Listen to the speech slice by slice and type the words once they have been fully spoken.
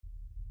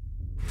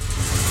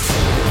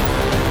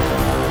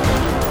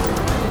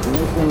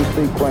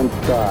sequence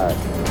start.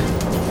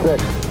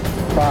 6,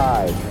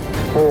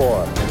 5,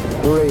 4,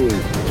 3,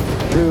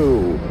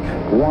 2,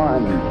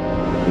 1,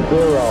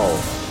 0.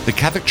 The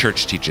Catholic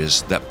Church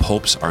teaches that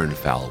popes are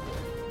infallible.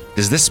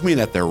 Does this mean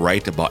that they're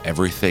right about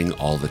everything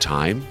all the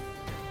time?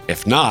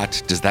 If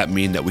not, does that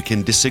mean that we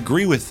can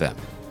disagree with them?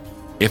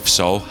 If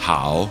so,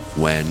 how,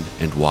 when,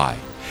 and why?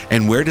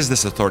 And where does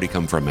this authority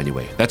come from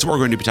anyway? That's what we're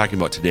going to be talking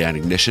about today on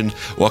Ignition.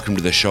 Welcome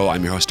to the show.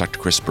 I'm your host, Dr.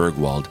 Chris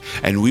Bergwald,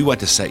 and we want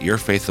to set your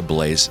faith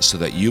ablaze so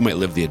that you might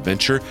live the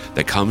adventure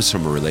that comes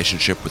from a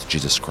relationship with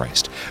Jesus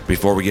Christ.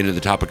 Before we get into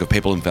the topic of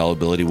papal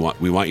infallibility,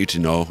 we want you to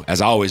know,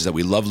 as always, that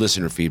we love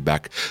listener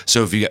feedback.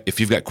 So if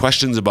you've got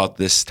questions about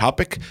this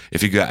topic,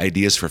 if you've got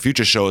ideas for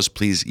future shows,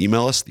 please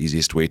email us. The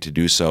easiest way to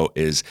do so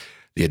is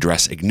the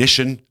address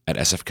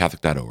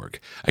ignition@sfcatholic.org.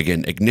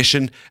 Again,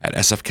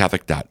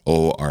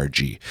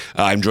 ignition@sfcatholic.org.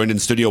 I'm joined in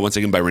the studio once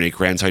again by Renee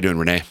Kranz. How you doing,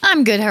 Renee?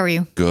 I'm good. How are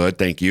you? Good,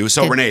 thank you.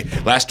 So, Good. Renee,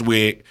 last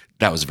week,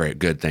 that was very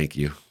good, thank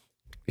you.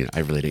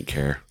 I really didn't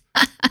care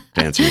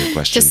to answer your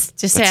question.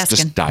 Just Let's asking.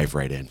 just dive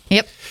right in.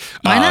 Yep.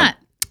 Why not?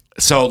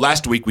 So,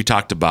 last week we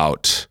talked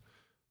about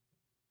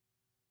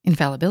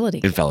Infallibility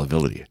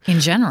infallibility.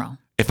 in general.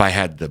 If I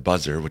had the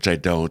buzzer, which I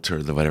don't,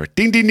 or the whatever,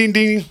 ding, ding, ding,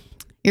 ding.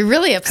 You're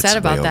really upset That's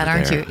about way that, over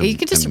aren't there. you? You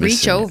can just I'm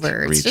reach missing it.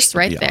 over. It's just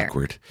right Be there.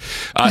 Awkward.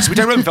 So we talked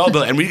about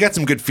infallibility, and we got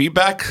some good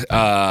feedback.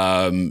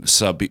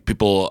 So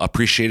people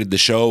appreciated the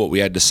show, what we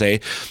had to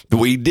say. But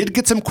we did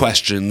get some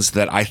questions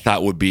that I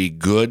thought would be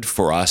good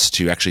for us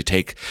to actually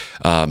take,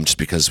 just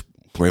because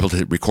we're able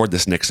to record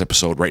this next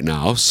episode right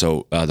now,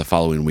 so the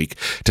following week,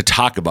 to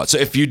talk about. So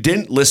if you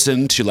didn't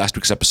listen to last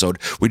week's episode,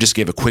 we just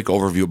gave a quick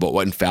overview about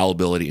what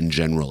infallibility in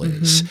general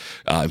is.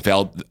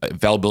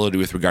 Infallibility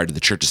with regard to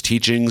the church's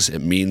teachings, it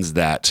means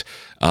that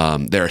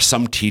there are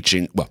some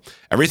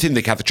everything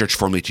the Catholic Church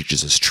formally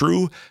teaches is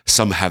true.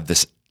 Some have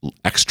this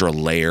extra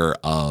layer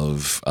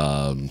of,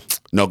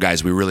 no,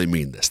 guys, we really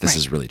mean this. This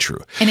is really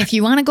true. And if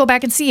you want to go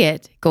back and see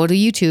it, go to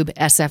YouTube,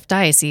 SF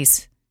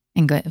Diocese,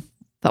 and go.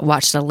 But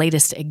watch the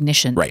latest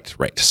Ignition. Right.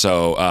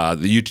 So our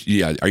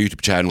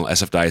YouTube channel,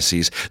 SF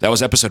Diocese, that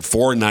was episode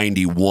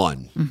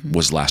 491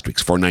 was last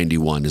week's.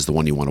 491 is the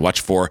one you want to watch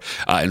for.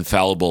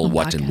 Infallible,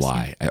 what podcast, and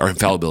why. Or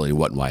Infallibility,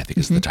 what and why, I think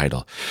is the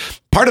title.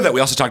 Part of that,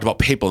 we also talked about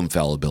papal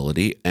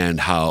infallibility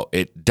and how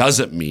it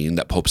doesn't mean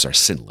that popes are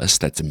sinless.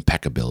 That's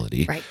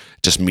impeccability. Right.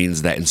 It just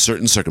means that in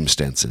certain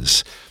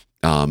circumstances,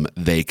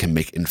 they can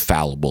make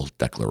infallible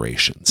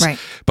declarations. Right.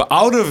 But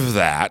out of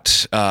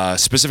that,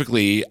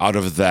 specifically out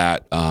of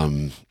that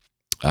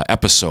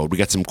episode, we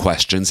got some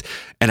questions,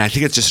 and I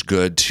think it's just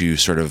good to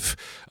sort of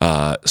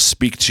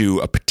speak to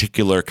a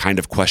particular kind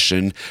of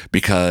question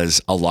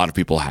because a lot of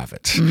people have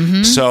it.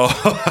 So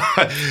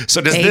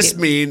does this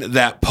mean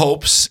that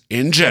popes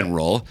in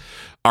general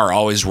are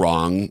always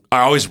wrong,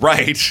 are always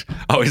right,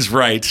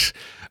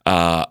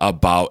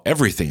 about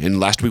everything? And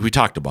last week we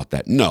talked about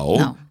that.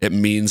 No, it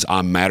means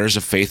on matters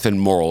of faith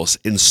and morals,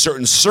 in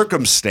certain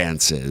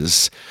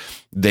circumstances,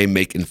 they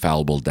make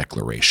infallible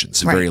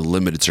declarations, very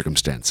limited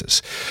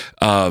circumstances.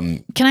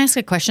 Can I ask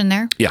a question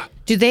there? Yeah.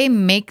 Do they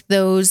make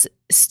those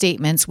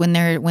statements when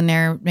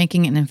they're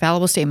making an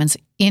infallible statements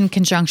in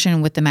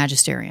conjunction with the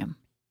magisterium?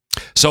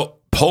 So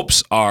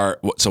popes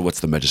are, so what's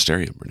the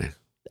magisterium, Renee?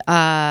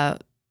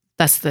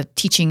 That's the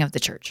teaching of the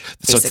church.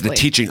 So it's the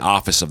teaching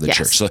office of the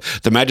church. So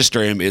the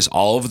magisterium is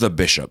all of the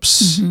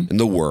bishops in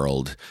the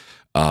world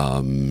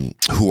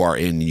who are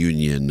in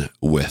union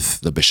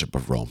with the Bishop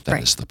of Rome.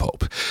 That is the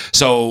Pope.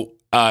 So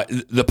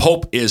the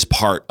Pope is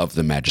part of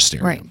the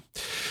magisterium. Right.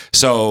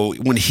 So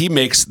when he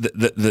makes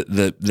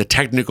the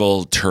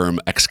technical term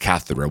ex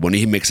cathedra, when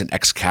he makes an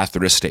ex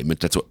cathedra statement,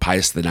 that's what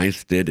Pius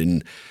IX did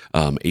in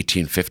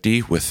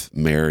 1850 with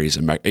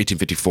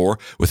 1854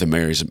 with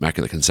Mary's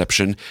Immaculate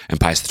Conception, and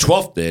Pius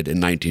XII did in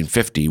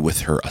 1950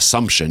 with her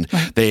Assumption.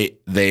 Right.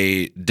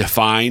 They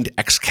defined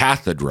ex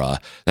cathedra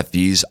that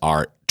these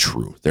are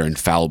true. They're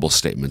infallible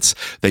statements.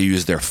 They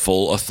use their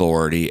full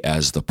authority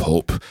as the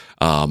Pope,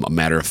 a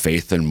matter of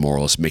faith and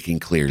morals, making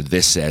clear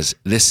this is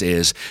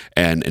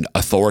an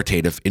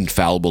authoritative,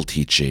 infallible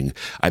teaching.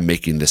 I'm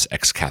making this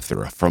ex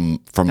cathedra from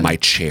my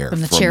chair.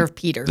 From the chair of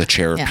Peter. The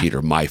chair of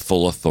Peter, my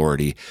full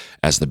authority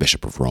as the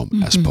Bishop of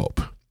Rome, as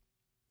Pope.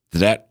 Did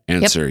that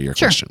answer your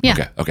question?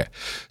 Yeah. Okay.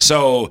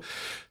 So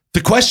the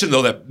question,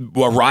 though, that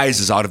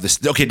arises out of this,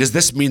 does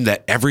this mean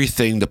that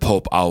everything the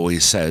Pope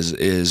always says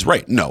is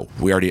right? No,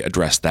 we already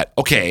addressed that.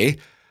 Okay,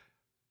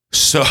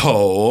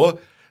 so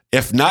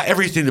if not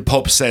everything the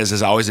Pope says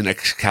is always an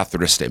ex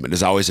cathedra statement,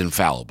 is always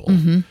infallible,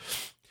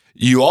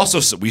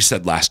 we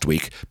said last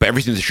week, but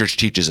everything the Church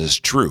teaches is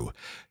true.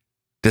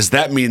 Does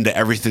that mean that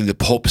everything the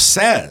Pope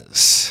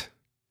says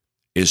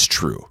is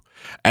true?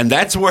 And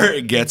that's where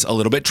it gets a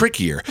little bit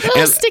trickier. A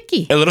little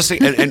sticky.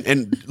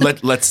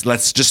 And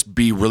let's just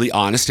be really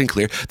honest and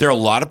clear. There are a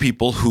lot of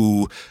people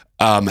who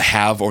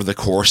have, over the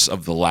course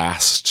of the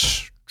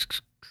last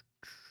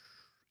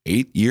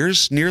 8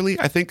 years, nearly,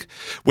 I think,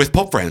 with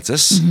Pope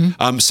Francis.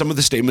 Some of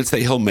the statements that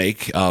he'll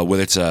make,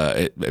 whether it's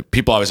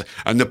people always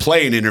on the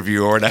plane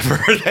interview or whatever,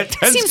 that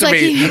tends Seems to like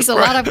be he makes a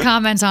lot of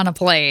comments on a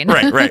plane.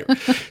 right.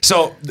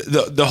 So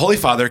the Holy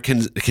Father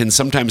can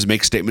sometimes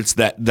make statements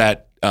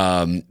that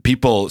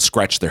people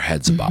scratch their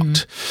heads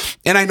about,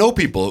 and I know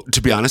people,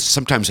 to be honest,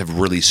 sometimes have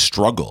really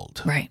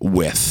struggled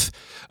with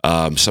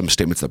some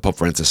statements that Pope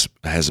Francis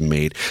has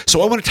made.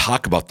 So I want to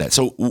talk about that.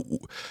 So.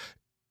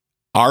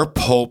 Are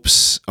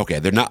popes, okay,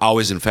 they're not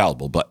always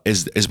infallible, but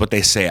is what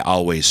they say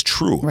always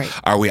true? Right.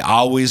 Are we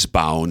always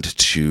bound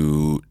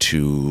to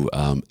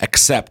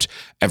accept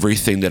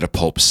everything that a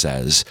pope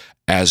says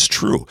as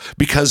true?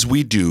 Because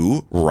we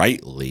do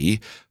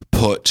rightly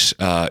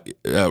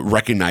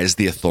recognize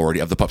the authority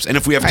of the popes. And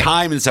if we have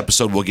time in this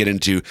episode, we'll get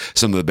into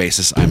some of the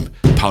basis. I'm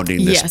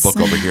pounding this book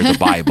over here, the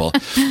Bible.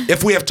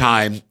 If we have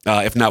time,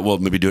 if not, we'll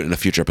maybe do it in a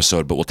future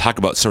episode, but we'll talk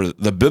about sort of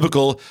the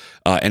biblical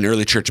and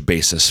early church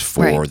basis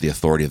for the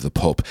authority of the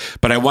Pope.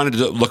 But I wanted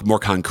to look more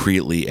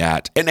concretely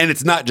at, and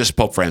it's not just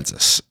Pope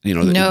Francis.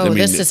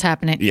 This has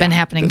been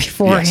happening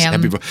before him.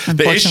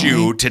 The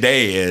issue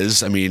today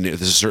is,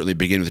 this is certainly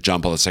beginning with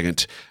John Paul II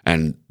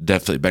and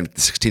definitely Benedict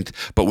XVI,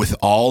 but with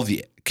all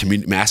the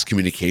mass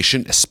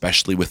communication,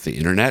 especially with the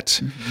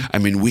internet,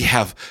 we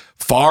have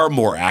far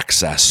more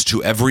access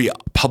to every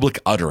public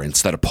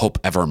utterance that a pope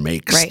ever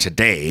makes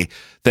today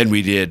than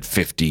we did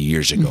 50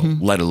 years ago,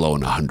 let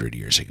alone 100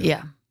 years ago.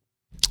 Yeah.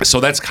 So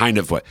that's kind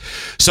of what.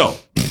 So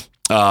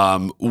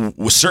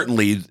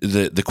certainly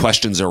the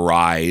questions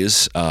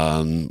arise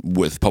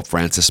with Pope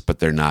Francis, but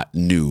they're not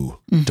new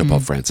to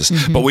Pope Francis.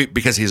 But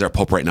because he's our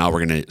Pope right now,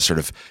 we're going to sort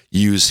of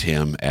use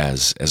him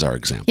as our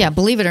example. Yeah,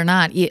 believe it or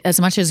not, as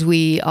much as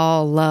we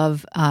all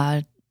love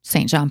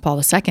St. John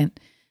Paul II,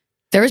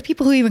 there was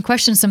people who even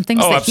questioned some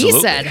things that he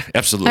said.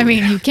 Absolutely.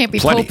 You can't be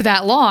Pope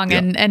that long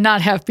and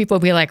not have people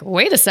be like,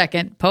 wait a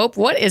second, Pope,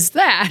 what is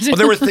that? Well,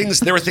 there were things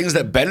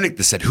that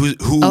Benedict said who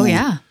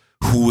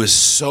was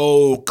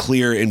so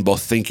clear in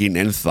both thinking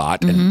and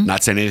thought, and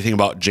not saying anything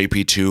about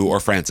JP2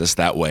 or Francis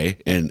that way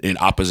in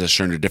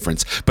opposition or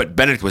difference. But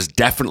Benedict was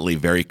definitely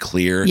very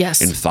clear in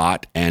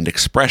thought and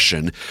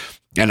expression.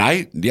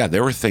 And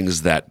there were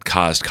things that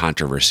caused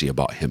controversy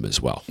about him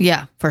as well.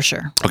 Yeah, for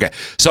sure. Okay.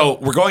 So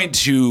we're going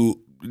to,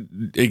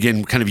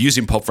 again, kind of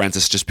using Pope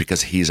Francis just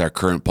because he's our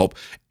current Pope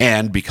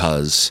and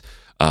because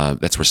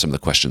that's where some of the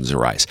questions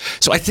arise.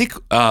 So I think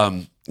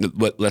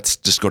let's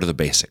just go to the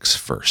basics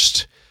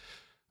first.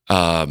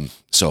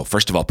 So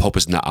first of all, Pope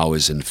is not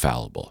always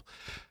infallible.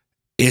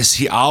 Is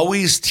he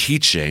always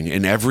teaching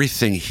in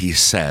everything he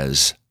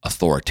says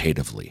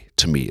authoritatively?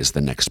 To me, is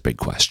the next big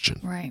question.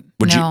 Right.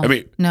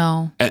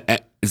 No.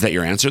 Is that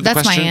your answer to the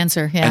question? That's my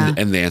answer, yeah.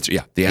 And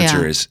the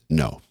answer is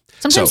no.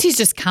 Sometimes he's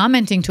just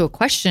commenting to a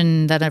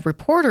question that a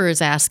reporter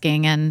is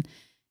asking, and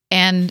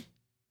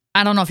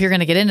I don't know if you're going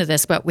to get into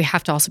this, but we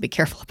have to also be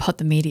careful about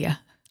the media.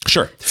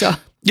 Sure. So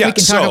we can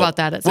talk about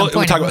that at some point.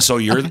 We'll talk about. So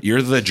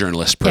you're the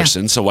journalist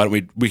person. So why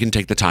don't we can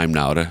take the time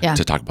now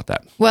to talk about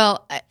that.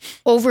 Well,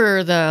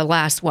 over the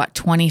last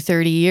 20,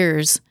 30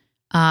 years,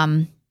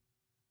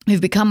 we've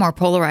become more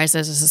polarized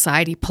as a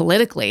society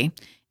politically,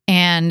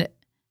 and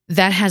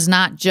that has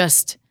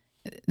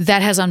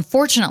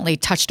unfortunately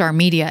touched our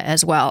media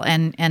as well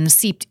and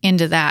seeped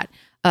into that.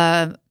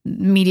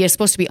 Media is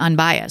supposed to be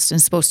unbiased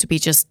and supposed to be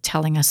just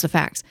telling us the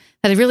facts.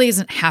 That really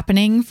isn't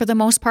happening for the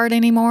most part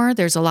anymore.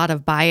 There's a lot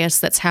of bias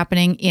that's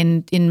happening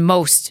in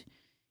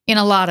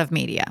a lot of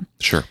media.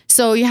 Sure.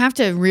 So you have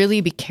to really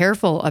be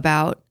careful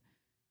about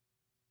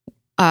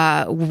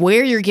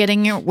where you're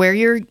getting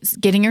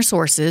your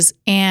sources,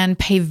 and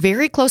pay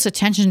very close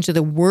attention to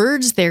the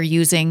words they're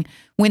using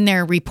when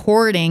they're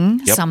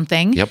reporting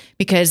something,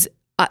 because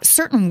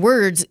certain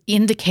words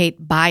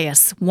indicate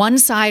bias, one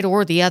side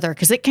or the other,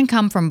 because it can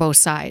come from both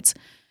sides.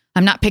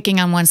 I'm not picking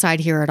on one side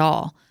here at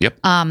all.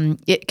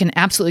 It can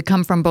absolutely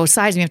come from both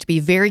sides. We have to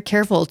be very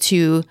careful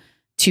to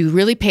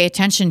really pay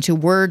attention to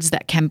words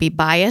that can be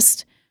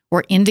biased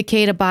or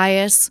indicate a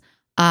bias,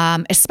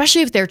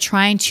 especially if they're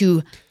trying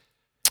to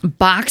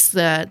box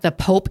the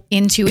Pope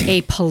into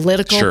a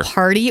political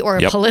party or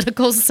a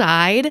political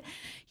side.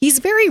 He's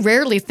very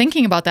rarely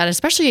thinking about that,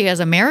 especially as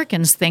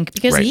Americans think,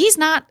 because he's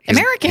not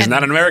American. He's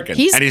not an American.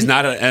 And he's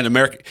not an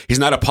American. He's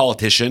not a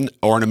politician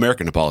or an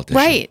American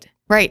politician.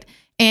 Right.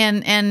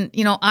 And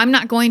I'm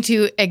not going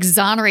to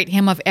exonerate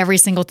him of every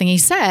single thing he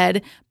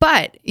said,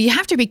 but you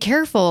have to be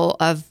careful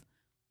of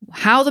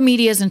how the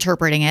media is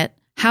interpreting it,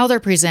 how they're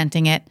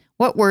presenting it,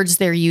 what words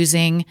they're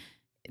using.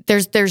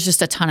 There's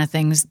just a ton of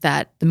things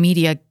that the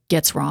media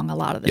gets wrong a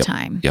lot of the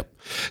time.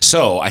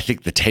 So I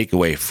think the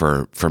takeaway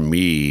for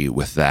me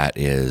with that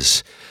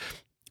is,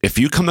 if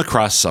you come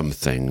across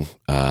something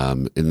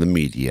in the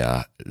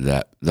media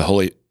that the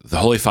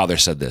Holy Father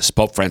said this,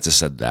 Pope Francis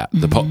said that,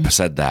 the Pope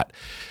said that,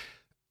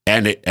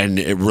 and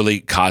it really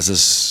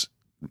causes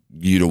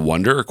you to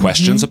wonder or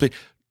question something,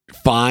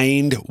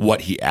 find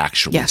what he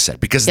actually said,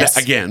 because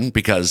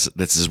because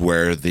this is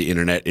where the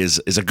internet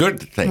is a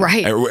good thing.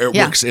 Right. It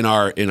works in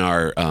our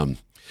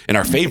in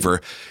our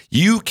favor,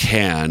 you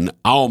can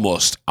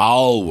almost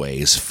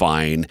always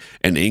find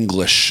an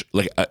English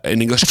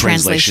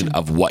translation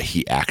of what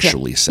he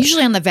actually said.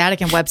 Usually on the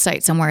Vatican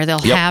website somewhere, they'll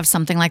have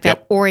something like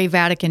that, or a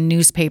Vatican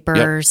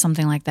newspaper or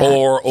something like that.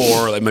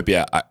 Or it might be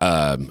a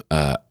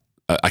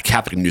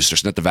Catholic news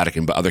source, not the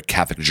Vatican, but other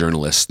Catholic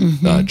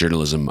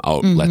journalism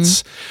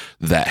outlets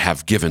that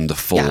have given the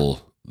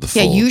full.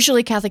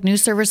 Usually Catholic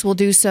News Service will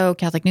do so.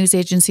 Catholic News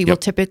Agency will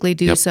typically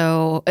do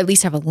so, at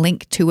least have a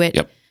link to it.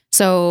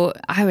 So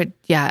I would,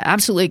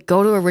 absolutely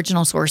go to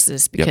original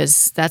sources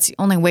because that's the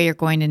only way you're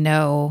going to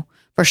know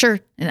for sure.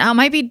 And it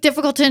might be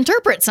difficult to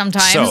interpret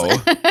sometimes.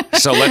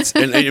 So let's,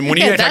 and when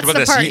you talked about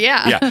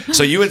this,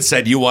 so you had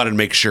said you wanted to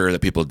make sure that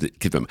people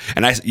keep them.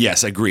 And I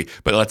agree.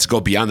 But let's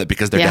go beyond that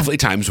because there are definitely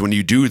times when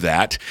you do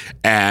that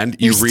and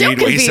you read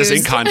what he says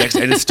in context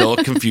and it's still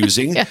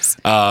confusing. Wait,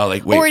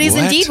 or it is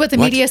indeed what the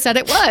media said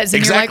it was.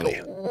 And exactly.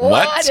 You're like,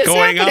 what's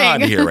going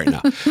on here right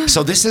now?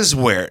 So this is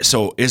where,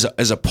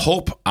 is a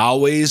pope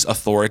always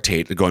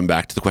authoritative? Going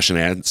back to the question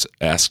I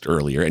asked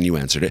earlier and you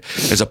answered it.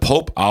 Is a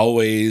pope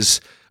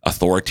always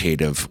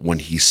authoritative when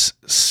he's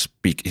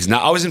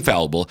not always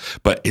infallible,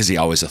 but is he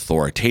always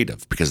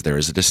authoritative? Because there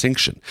is a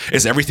distinction.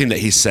 Is everything that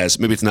he says,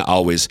 maybe it's not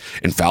always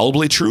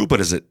infallibly true, but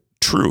is it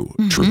true?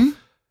 True.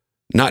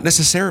 Not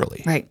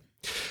necessarily. Right.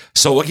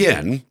 So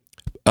again,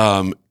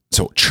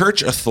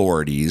 church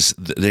authorities,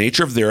 the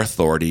nature of their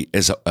authority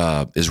is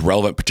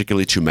relevant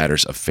particularly to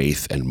matters of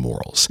faith and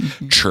morals,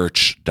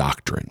 church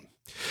doctrine.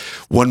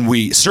 When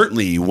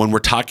we're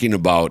talking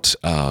about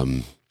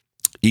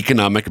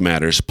economic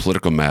matters,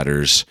 political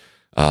matters,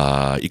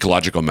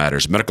 ecological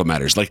matters, medical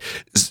matters.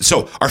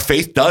 So our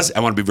faith does,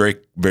 I want to be very,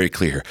 very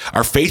clear here.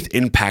 Our faith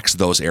impacts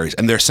those areas.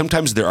 And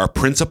sometimes there are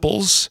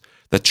principles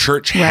the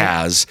church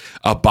has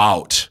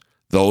about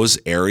those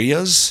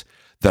areas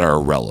that are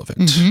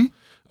relevant.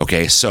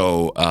 Okay,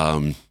 so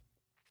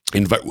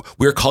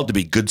we're called to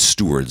be good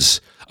stewards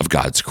of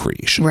God's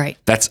creation. Right.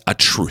 That's a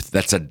truth.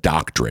 That's a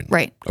doctrine.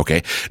 Right.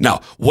 Okay.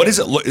 Now, what is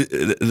it?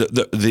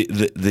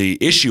 The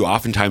issue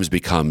oftentimes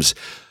becomes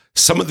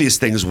some of these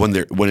things when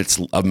it's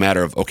a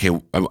matter of, okay,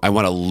 I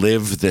want to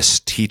live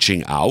this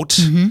teaching out.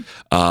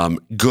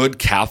 Good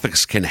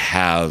Catholics can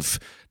have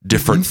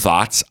different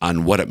thoughts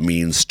on what it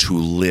means to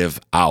live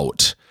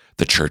out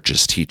the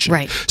church's teaching.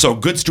 Right. So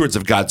good stewards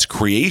of God's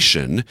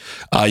creation,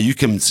 you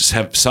can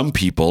have some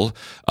people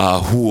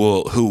who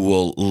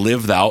will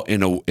live out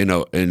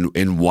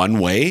in one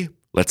way.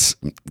 I'm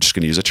just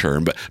going to use a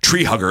term, but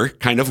tree hugger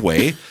kind of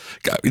way.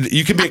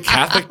 You can be a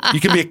Catholic. You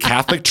can be a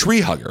Catholic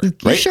tree hugger,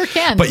 right? You sure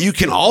can. But you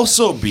can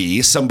also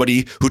be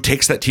somebody who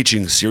takes that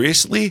teaching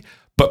seriously,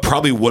 but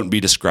probably wouldn't be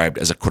described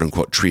as a quote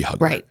unquote tree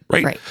hugger.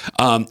 Right.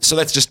 So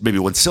that's just maybe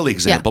one silly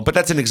example, but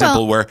that's an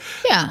example where,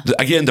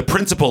 again, the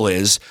principle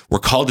is we're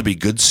called to be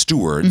good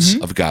stewards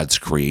of God's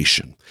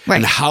creation. Right.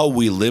 And how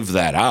we live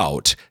that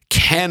out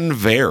can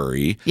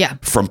vary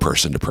from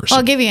person to person.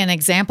 I'll give you an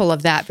example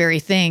of that very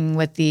thing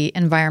with the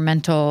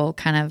environmental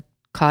kind of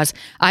cause.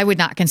 I would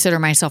not consider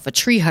myself a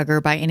tree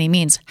hugger by any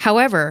means.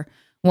 However,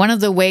 one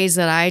of the ways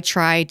that I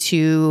try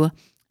to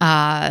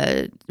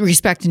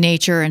respect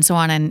nature and so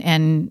on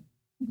and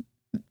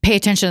pay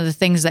attention to the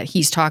things that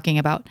he's talking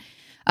about.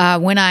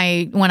 When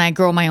I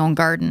grow my own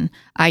garden,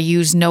 I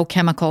use no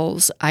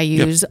chemicals. I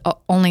use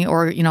only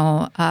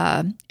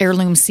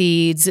heirloom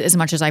seeds as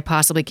much as I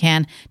possibly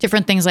can.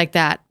 Different things like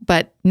that,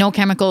 but no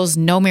chemicals,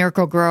 no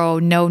Miracle-Gro,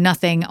 no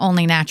nothing,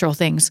 only natural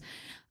things.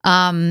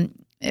 And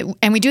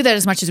we do that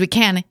as much as we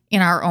can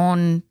in our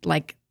own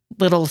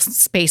little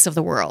space of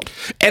the world.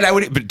 And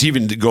but to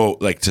even go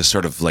to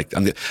sort of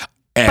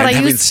and but I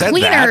use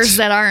cleaners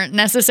that aren't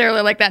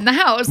necessarily like that in the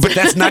house. But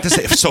that's not to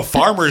say, so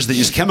farmers that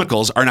use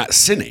chemicals are not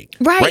sinning.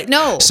 Right.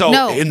 No. So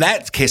in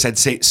that case, I'd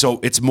say, so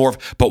it's more,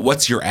 but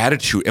what's your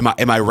attitude?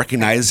 Am I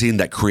recognizing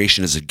that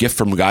creation is a gift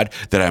from God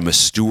that I'm a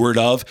steward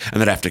of and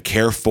that I have to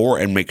care for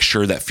and make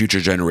sure that future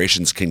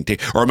generations can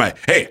take, or am I,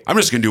 hey, I'm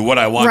just going to do what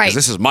I want because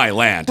this is my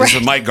land. This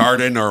is my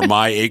garden or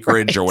my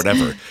acreage or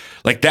whatever.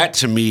 That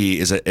to me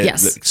is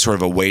sort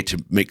of a way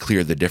to make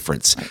clear the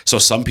difference. Right. So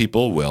some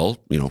people will,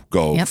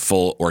 go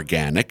full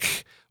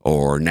organic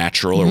or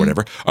natural or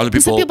whatever. Other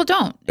people, some people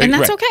don't, and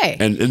that's okay.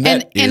 And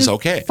that is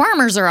okay.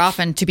 Farmers are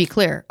often, to be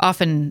clear,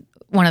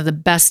 one of the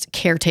best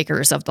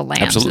caretakers of the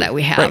land that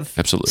we have. Right.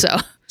 Absolutely.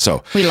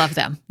 So we love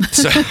them.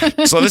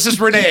 So this is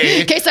Renee.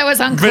 In case I was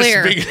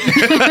unclear.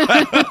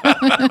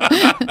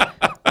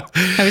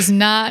 I was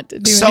not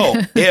doing So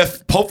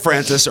if Pope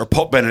Francis or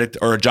Pope Benedict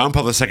or John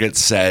Paul II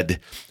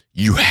said,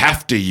 you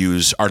have to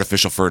use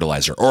artificial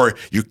fertilizer or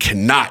you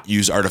cannot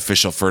use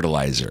artificial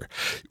fertilizer,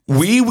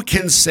 we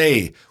can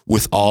say,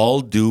 with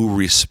all due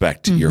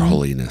respect, Your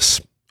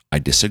Holiness, I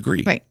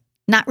disagree. Right.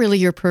 Not really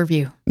your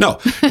purview. No.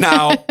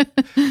 Now,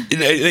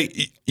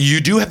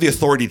 you do have the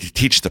authority to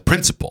teach the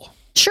principle.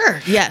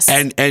 Sure. Yes.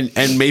 And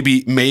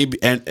maybe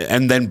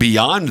and then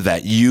beyond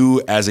that,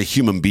 you as a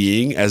human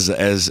being, as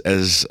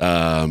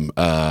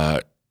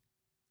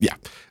yeah,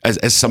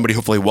 as somebody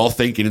hopefully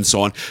well-thinking and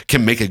so on,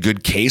 can make a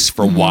good case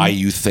for why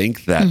you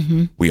think that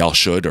we all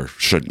should or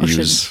shouldn't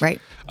use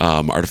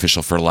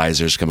artificial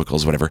fertilizers,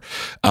 chemicals, whatever.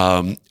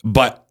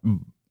 But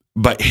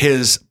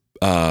his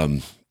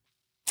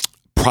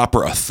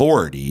proper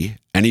authority,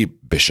 any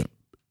bishop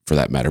for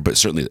that matter, but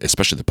certainly,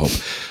 especially the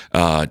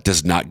Pope,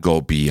 does not go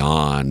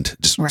beyond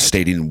just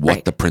stating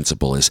what the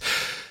principle is.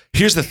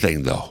 Here's the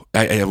thing, though.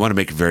 I want to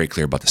make it very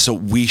clear about this. So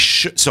we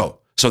should. So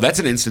that's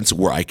an instance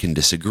where I can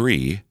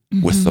disagree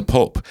with the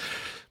Pope.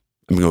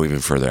 I'm going to go even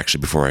further,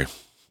 actually, before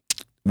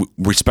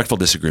respectful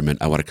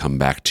disagreement I want to come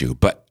back to.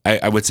 But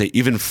I would say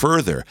even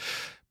further,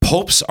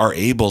 popes are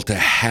able to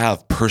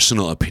have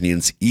personal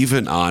opinions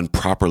even on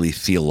properly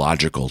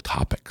theological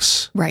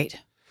topics. Right.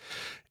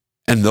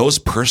 And those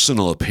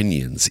personal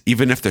opinions,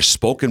 even if they're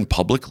spoken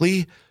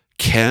publicly,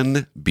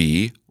 can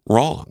be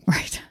wrong.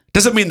 Right.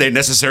 Doesn't mean they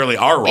necessarily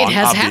are wrong, it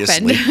has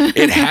obviously. Happened.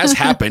 It has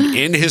happened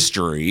in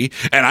history,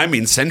 and I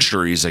mean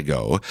centuries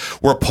ago,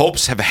 where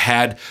popes have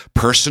had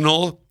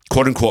personal,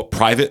 quote unquote,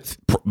 private,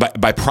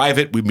 by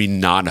private, we mean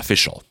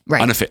non-official,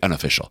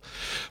 unofficial,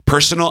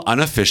 personal,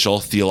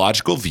 unofficial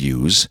theological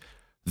views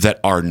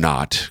that are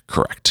not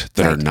correct,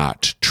 that are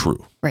not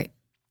true. Right.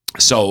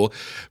 So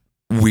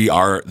we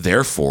are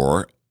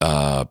therefore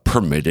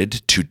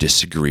permitted to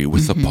disagree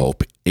with the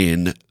Pope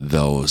in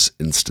those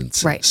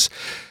instances. Right.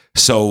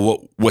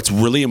 So what's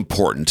really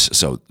important,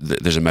 so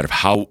there's a matter of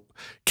how,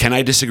 can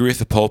I disagree with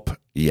the Pope?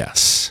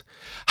 Yes.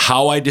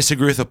 How I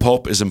disagree with the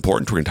Pope is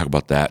important. We're going to talk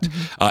about that.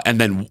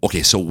 And then,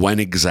 okay, so when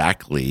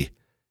exactly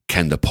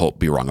can the Pope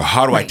be wrong? Or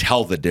how do I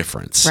tell the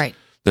difference? Right.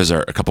 Those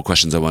are a couple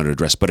questions I wanted to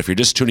address. But if you're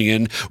just tuning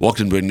in,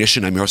 welcome to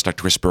Ignition. I'm your host,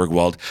 Dr. Chris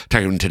Bergwald,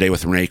 talking today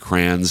with Renee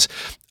Kranz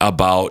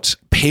about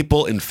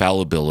papal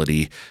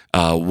infallibility,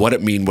 what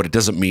it means, what it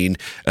doesn't mean,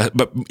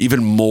 but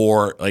even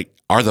more, like,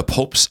 are the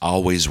popes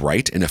always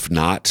right? And if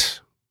not,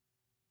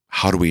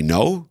 how do we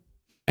know?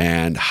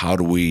 And how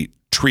do we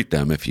treat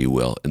them, if you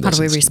will, in those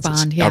instances?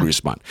 Respond? How do we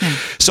respond? Yeah.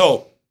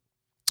 So,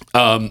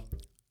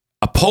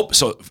 a pope,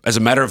 so as a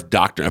matter of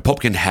doctrine, a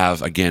pope can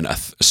have, again, a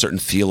certain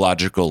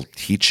theological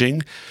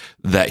teaching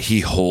that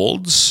he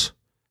holds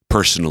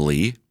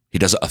personally. He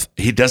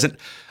doesn't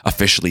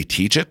officially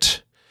teach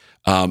it.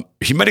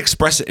 He might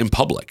express it in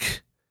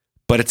public,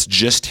 but it's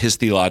just his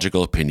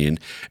theological opinion,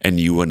 and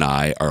you and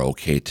I are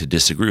okay to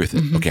disagree with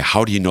it. Okay,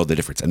 how do you know the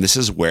difference? And this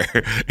is where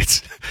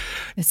it's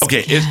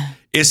okay.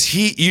 Is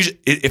he usually,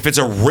 if it's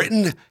a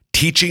written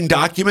teaching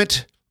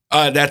document,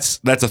 that's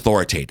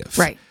authoritative,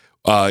 right?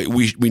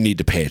 We need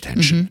to pay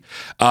attention,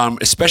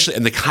 especially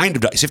in the kind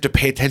of, so you have to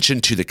pay attention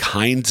to the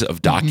kinds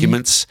of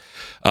documents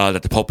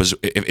that the Pope is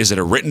it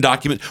a written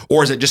document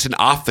or is it just an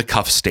off the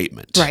cuff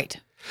statement? Right.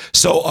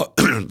 So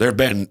there have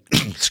been,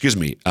 excuse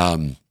me,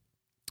 in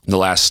the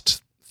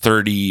last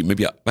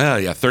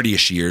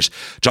 30-ish years,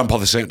 John Paul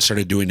II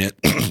started doing it,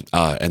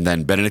 and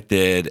then Benedict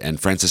did, and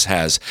Francis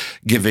has,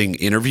 giving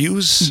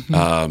interviews,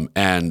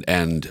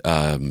 and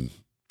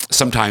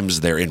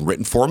sometimes they're in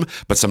written form,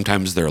 but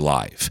sometimes they're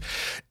live.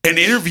 An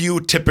interview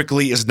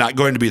typically is not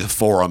going to be the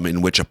forum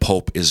in which a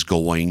pope is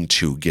going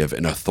to give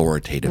an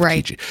authoritative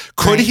teaching.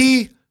 Could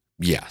he?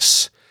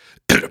 Yes.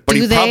 But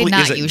he probably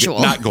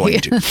not going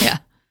to. Yeah.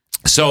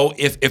 So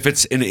if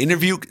it's an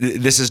interview,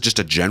 this is just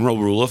a general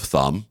rule of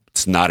thumb.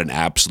 It's not an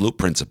absolute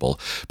principle,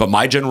 but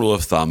my general rule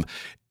of thumb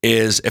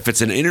is if it's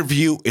an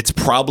interview, it's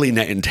probably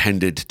not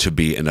intended to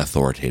be an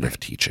authoritative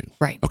teaching.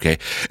 Right. Okay.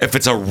 If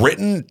it's a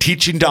written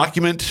teaching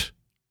document,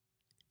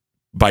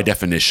 by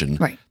definition,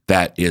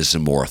 that is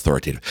more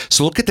authoritative.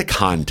 So look at the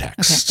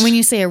context. Okay. When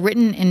you say a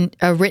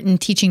written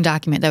teaching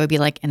document, that would be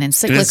like an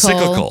encyclical. An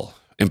encyclical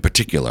in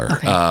particular,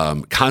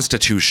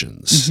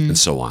 constitutions and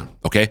so on.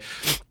 Okay.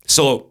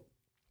 So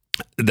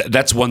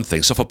that's one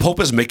thing. So if a pope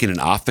is making an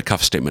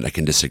off-the-cuff statement, I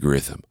can disagree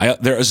with him.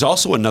 There is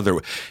also another.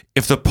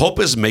 If the pope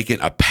is making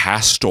a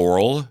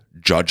pastoral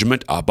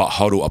judgment about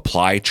how to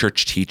apply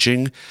church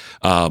teaching,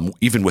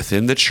 even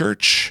within the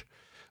church,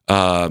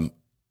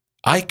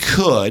 I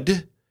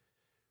could.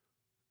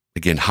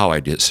 Again, how I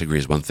disagree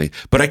is one thing,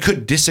 but I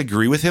could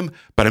disagree with him.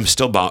 But I'm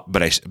still bound.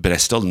 But I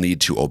still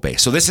need to obey.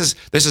 So this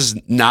is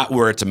not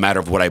where it's a matter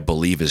of what I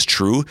believe is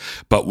true,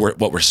 but what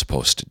we're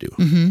supposed to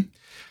do.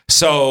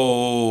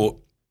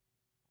 So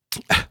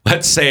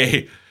let's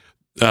say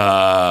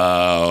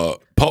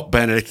Pope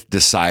Benedict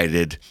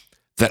decided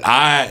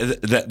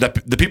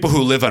that the people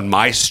who live on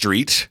my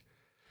street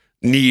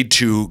need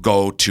to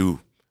go to.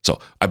 So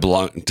I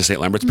belong to St.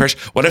 Lambert's Parish.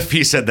 What if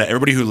he said that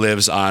everybody who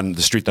lives on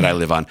the street that I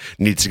live on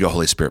needs to go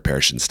Holy Spirit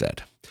Parish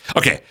instead?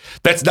 Okay,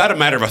 that's not a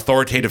matter of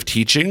authoritative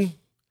teaching.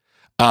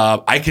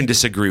 I can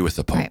disagree with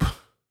the Pope.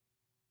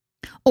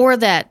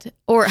 Right.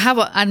 Or how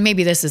about, and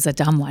maybe this is a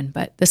dumb one,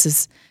 but this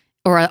is,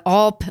 or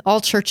all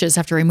churches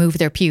have to remove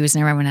their pews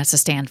and everyone has to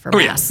stand for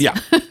Mass. Yeah.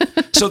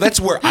 So that's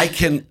where I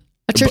can.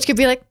 A church could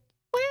be like,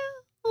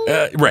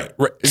 right.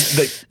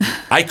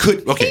 I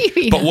could,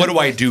 okay, but what do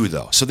I do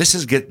though? So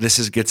this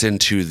gets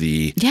into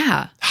the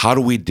how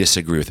do we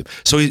disagree with him?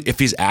 So if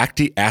he's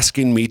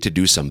asking me to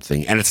do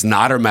something, and it's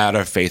not a matter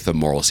of faith or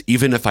morals,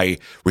 even if I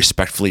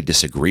respectfully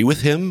disagree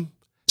with him.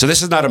 So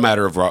this is not a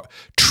matter of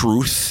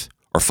truth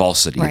or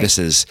falsity. Right. This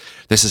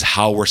is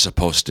how we're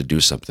supposed to do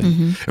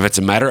something. If it's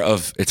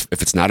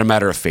not a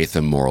matter of faith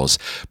and morals,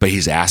 but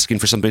he's asking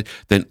for something,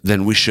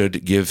 then we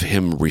should give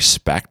him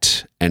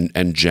respect and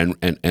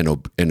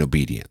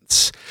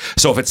obedience.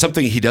 So if it's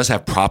something he does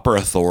have proper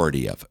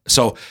authority of,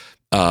 so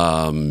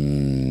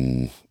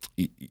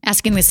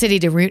asking the city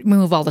to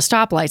remove all the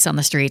stoplights on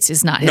the streets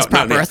is not his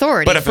proper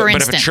authority. But if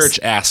instance. If a church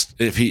asks,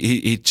 if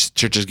he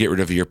churches get rid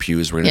of your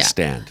pews, we're going to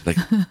stand. Like,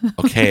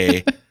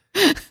 okay.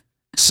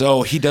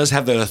 So he does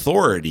have that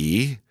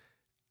authority.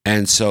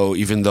 And so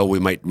even though we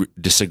might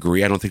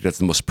disagree, I don't think that's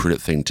the most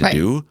prudent thing to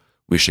do.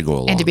 We should go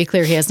along. And to be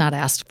clear, he has not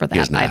asked for that He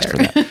has not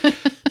either. asked for that.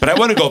 But I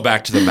want to go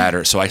back to the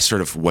matter. So I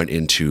sort of went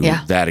into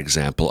that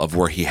example of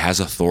where he has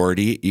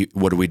authority.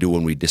 What do we do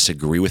when we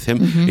disagree with him?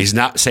 He's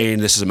not saying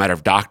this is a matter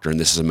of doctrine.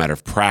 This is a matter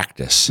of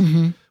practice.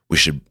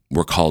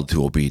 We're called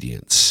to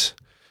obedience.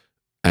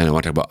 And I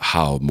want to talk about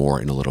how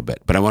more in a little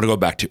bit. But I want to go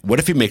back to, what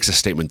if he makes a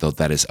statement, though,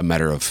 that is a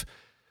matter of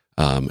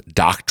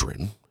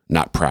doctrine,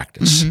 not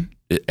practice?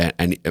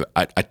 And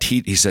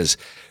he says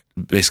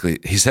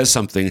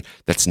something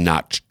that's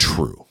not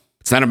true.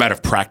 It's not a matter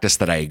of practice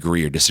that I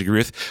agree or disagree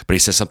with, but he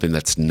says something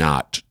that's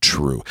not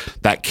true.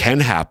 That can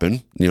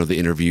happen. The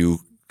interview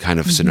kind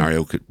of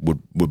scenario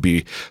would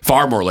be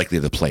far more likely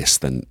the place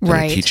than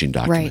a teaching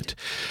document.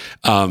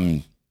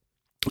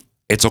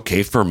 It's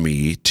okay for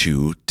me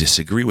to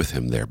disagree with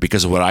him there,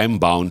 because what I'm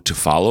bound to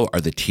follow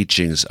are the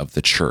teachings of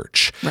the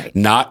church. Right.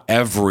 Not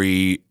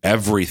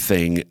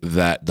everything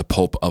that the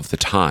Pope of the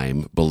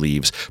time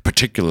believes,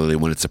 particularly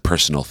when it's a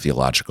personal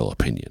theological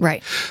opinion.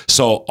 Right.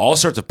 So all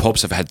sorts of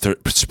popes have had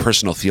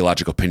personal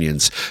theological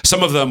opinions.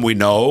 Some of them we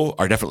know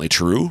are definitely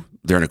true.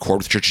 They're in accord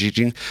with church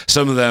teaching.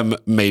 Some of them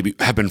maybe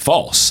have been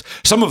false.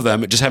 Some of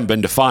them just haven't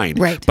been defined.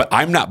 Right. But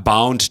I'm not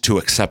bound to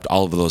accept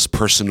all of those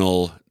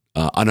personal,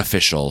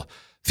 unofficial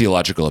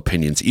theological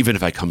opinions, even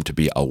if I come to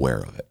be aware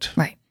of it.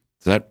 Right.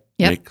 Does that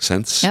make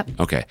sense? Yep.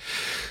 Okay.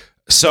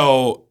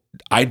 So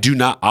I do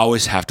not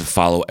always have to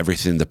follow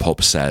everything the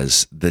Pope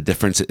says. The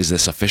difference is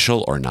this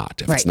official or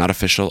not? If it's not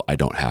official, I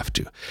don't have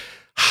to.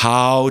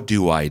 How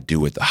do I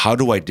do it? How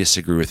do I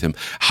disagree with him?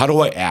 How do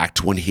I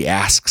act when he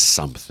asks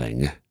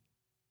something?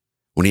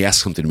 When he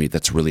asks something to me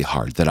that's really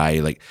hard, that I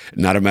like,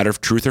 not a matter of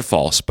truth or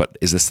false, but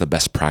is this the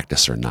best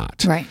practice or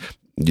not? Right.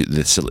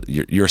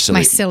 You're silly.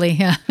 My silly,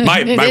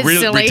 My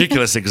really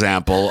ridiculous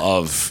example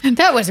of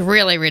that was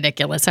really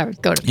ridiculous. I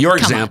would go to your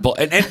example,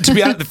 and to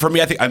be honest, for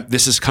me, I think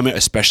this is coming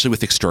especially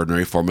with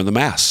extraordinary form of the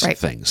Mass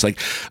things. Like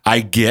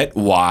I get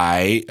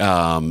why,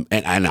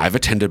 and I've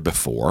attended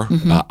before.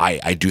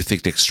 I do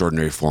think the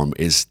extraordinary form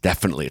is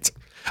definitely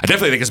I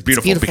definitely think it's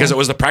beautiful because it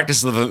was the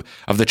practice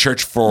of the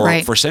church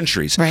for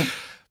centuries. Right.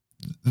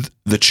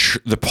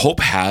 The Pope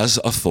has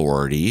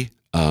authority.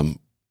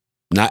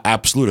 Not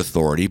absolute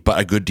authority, but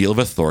a good deal of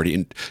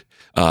authority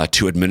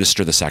to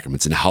administer the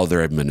sacraments and how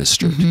they're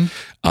administered.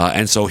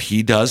 And so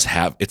he does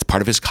have, it's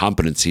part of his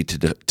competency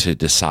to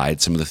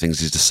decide some of the things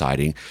he's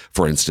deciding,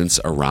 for instance,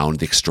 around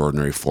the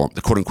extraordinary form,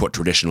 the quote unquote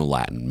traditional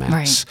Latin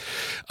Mass.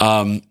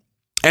 Right.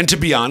 And to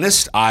be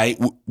honest,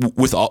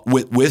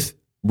 with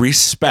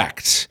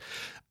respect,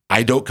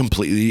 I don't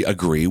completely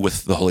agree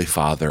with the Holy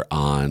Father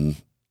on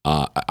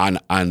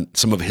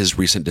some of his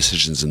recent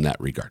decisions in that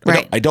regard.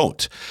 Right. I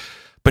don't.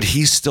 But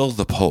he's still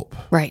the Pope.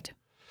 Right.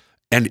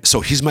 And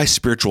so he's my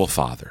spiritual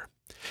father.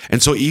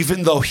 And so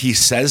even though he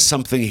says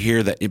something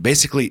here that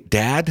basically,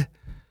 Dad,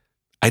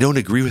 I don't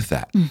agree with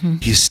that.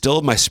 He's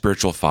still my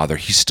spiritual father.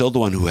 He's still the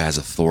one who has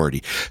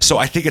authority. So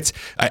I think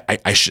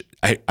I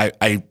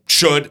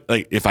should,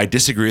 like, if I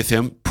disagree with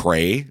him,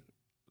 pray.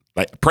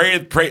 Like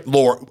pray,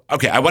 Lord.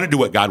 Okay, I want to do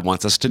what God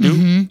wants us to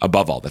do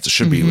above all. That's what it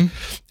should be.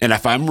 And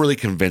if I'm really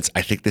convinced,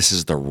 I think this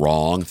is the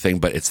wrong thing,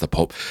 but it's the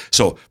Pope.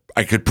 So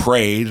I could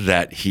pray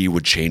that he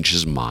would change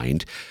his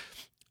mind.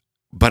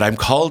 But I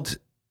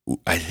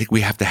think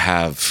we have to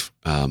have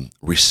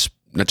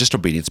not just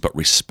obedience, but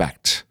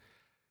respect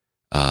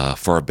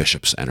for our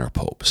bishops and our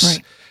popes.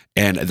 Right.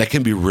 And that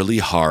can be really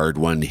hard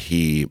when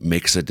he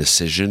makes a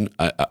decision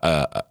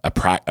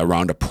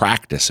around a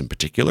practice in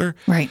particular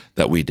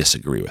that we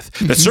disagree with.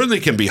 That certainly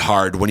can be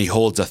hard when he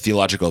holds a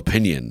theological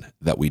opinion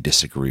that we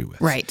disagree with.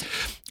 Right.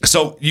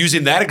 So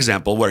using that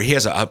example where he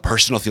has a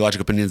personal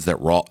theological opinion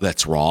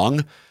that's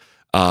wrong,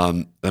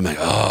 I'm like,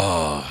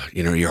 oh,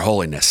 Your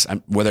Holiness,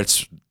 whether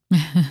it's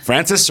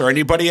Francis or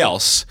anybody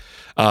else,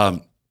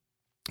 but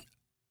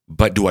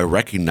do I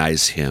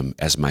recognize him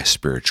as my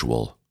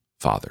spiritual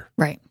father?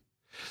 Right.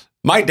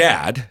 My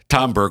dad,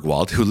 Tom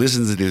Bergwald, who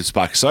listens to this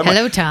podcast. So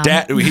hello, Tom.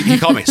 Dad, he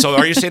called me. So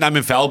are you saying I'm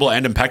infallible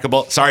and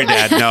impeccable? Sorry,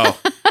 Dad. No,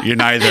 you're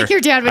neither. Your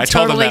dad would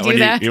totally do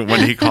that.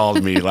 When he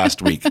called me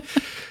last week.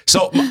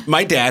 So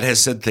my dad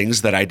has said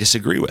things that I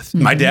disagree with.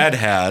 My dad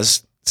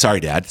has,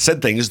 sorry, Dad,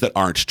 said things that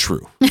aren't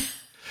true.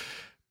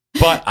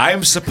 But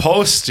I'm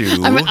supposed to.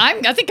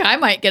 I think I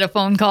might get a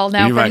phone call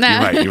now from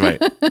that. You're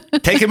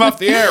right. Take him off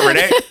the air,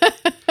 Renee.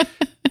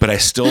 But I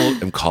still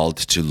am called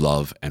to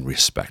love and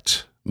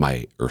respect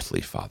my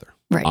earthly father.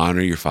 Right.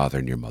 Honor your father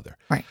and your mother.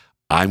 Right.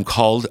 I'm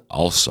called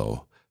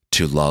also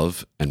to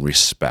love and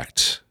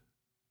respect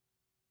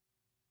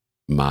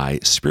my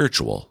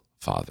spiritual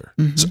father,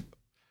 so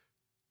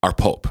our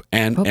Pope,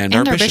 and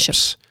our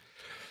bishops.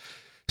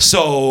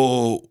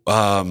 So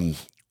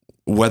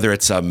whether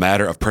it's a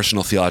matter of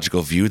personal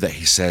theological view that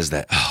he says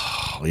that,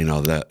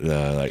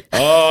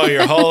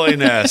 your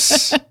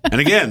holiness. And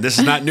again, this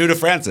is not new to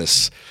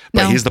Francis,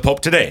 but he's the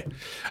Pope today.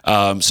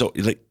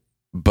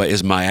 But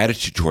is my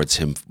attitude towards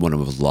him one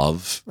of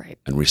love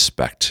and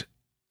respect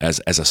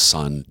as a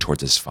son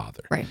towards his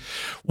father? Right.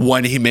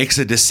 When he makes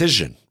a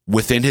decision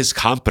within his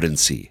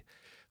competency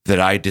that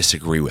I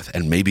disagree with,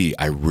 and maybe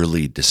I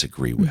really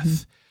disagree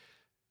with,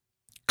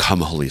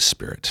 come Holy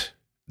Spirit.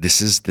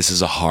 This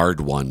is a hard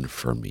one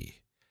for me.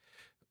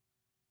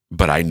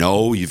 But I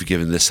know you've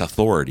given this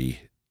authority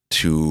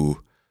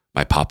to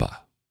my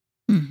Papa,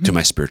 to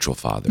my spiritual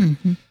father.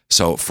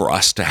 So for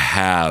us to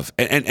have,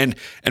 and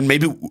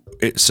maybe,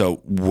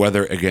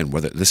 whether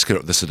this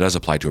does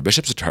apply to our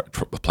bishops, it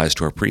applies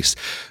to our priests.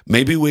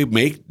 Maybe we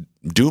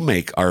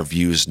make our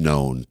views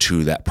known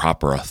to that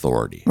proper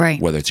authority,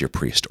 whether it's your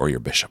priest or your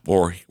bishop,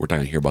 or we're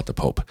talking here about the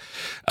Pope.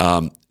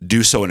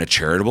 Do so in a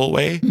charitable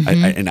way,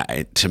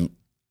 to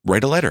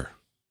write a letter.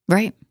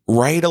 Right.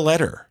 Write a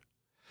letter.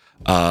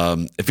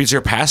 If it's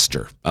your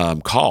pastor,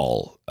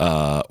 call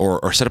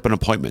or set up an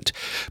appointment,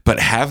 but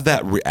have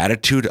that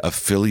attitude of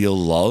filial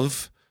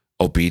love,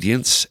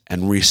 obedience,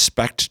 and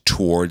respect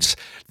towards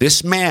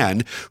this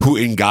man who,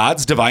 in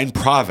God's divine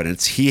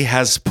providence, he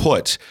has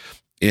put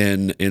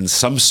in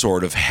some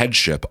sort of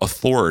headship,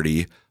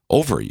 authority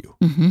over you,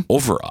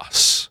 over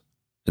us.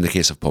 In the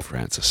case of Pope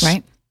Francis,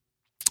 right?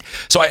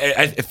 So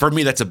for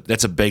me, that's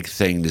a big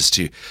thing, is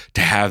to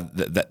have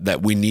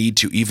that we need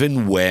to,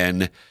 even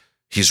when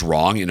he's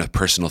wrong in a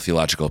personal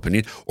theological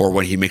opinion, or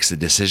when he makes a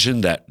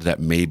decision that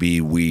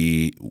maybe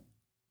we're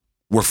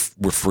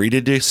free to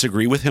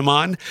disagree with him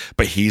on,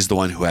 but he's the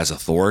one who has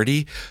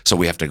authority, so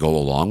we have to go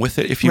along with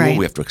it, if you will.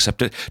 We have to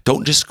accept it.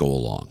 Don't just go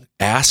along.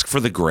 Ask for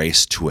the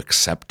grace to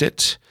accept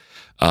it,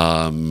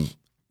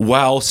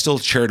 while still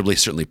charitably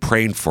certainly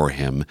praying for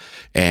him,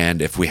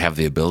 and if we have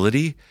the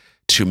ability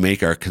to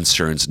make our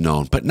concerns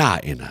known, but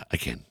not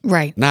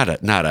not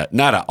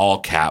a all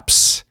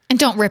caps. And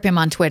don't rip him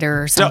on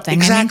Twitter or something.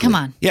 Exactly. I mean, come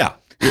on. Yeah.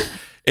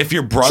 If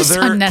your brother,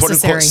 quote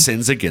unquote,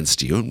 sins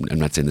against you, I'm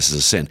not saying this is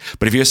a sin,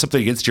 but if you have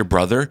something against your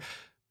brother,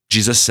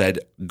 Jesus said,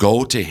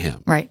 go to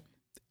him. Right.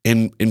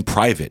 In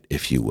private,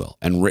 if you will.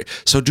 And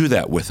so do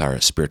that with our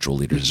spiritual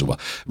leaders as well.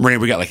 Maria,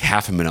 we got like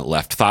half a minute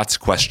left. Thoughts,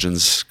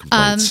 questions,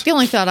 complaints? The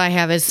only thought I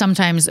have is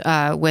sometimes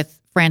with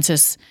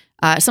Francis,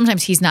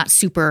 sometimes he's not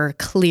super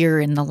clear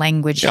in the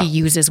language he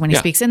uses when he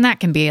speaks, and that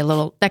can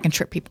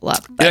trip people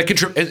up. That can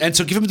trip, and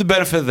so give him the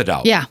benefit of the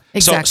doubt. Yeah,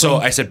 exactly. So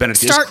I said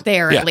benefit. Start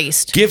there at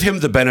least. Give him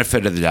the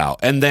benefit of the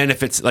doubt, and then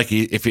if it's like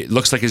if it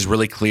looks like he's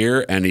really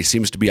clear and he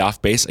seems to be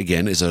off base,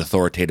 again, is it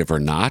authoritative or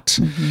not?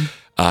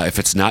 If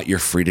it's not, you're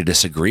free to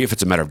disagree. If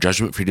it's a matter of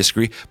judgment, free to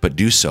disagree, but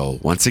do so.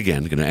 Once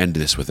again, going to end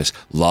this with this: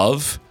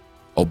 love,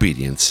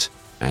 obedience,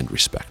 and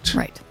respect.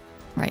 Right.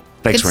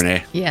 Thanks,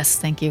 Renee. Yes,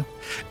 thank you.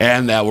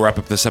 And we'll wrap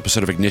up this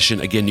episode of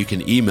Ignition. Again, you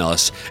can email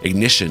us,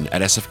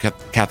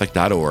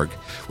 ignition@sfcatholic.org,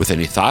 with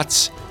any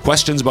thoughts,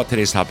 questions about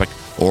today's topic,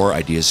 or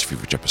ideas for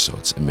future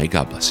episodes. And may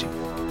God bless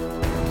you.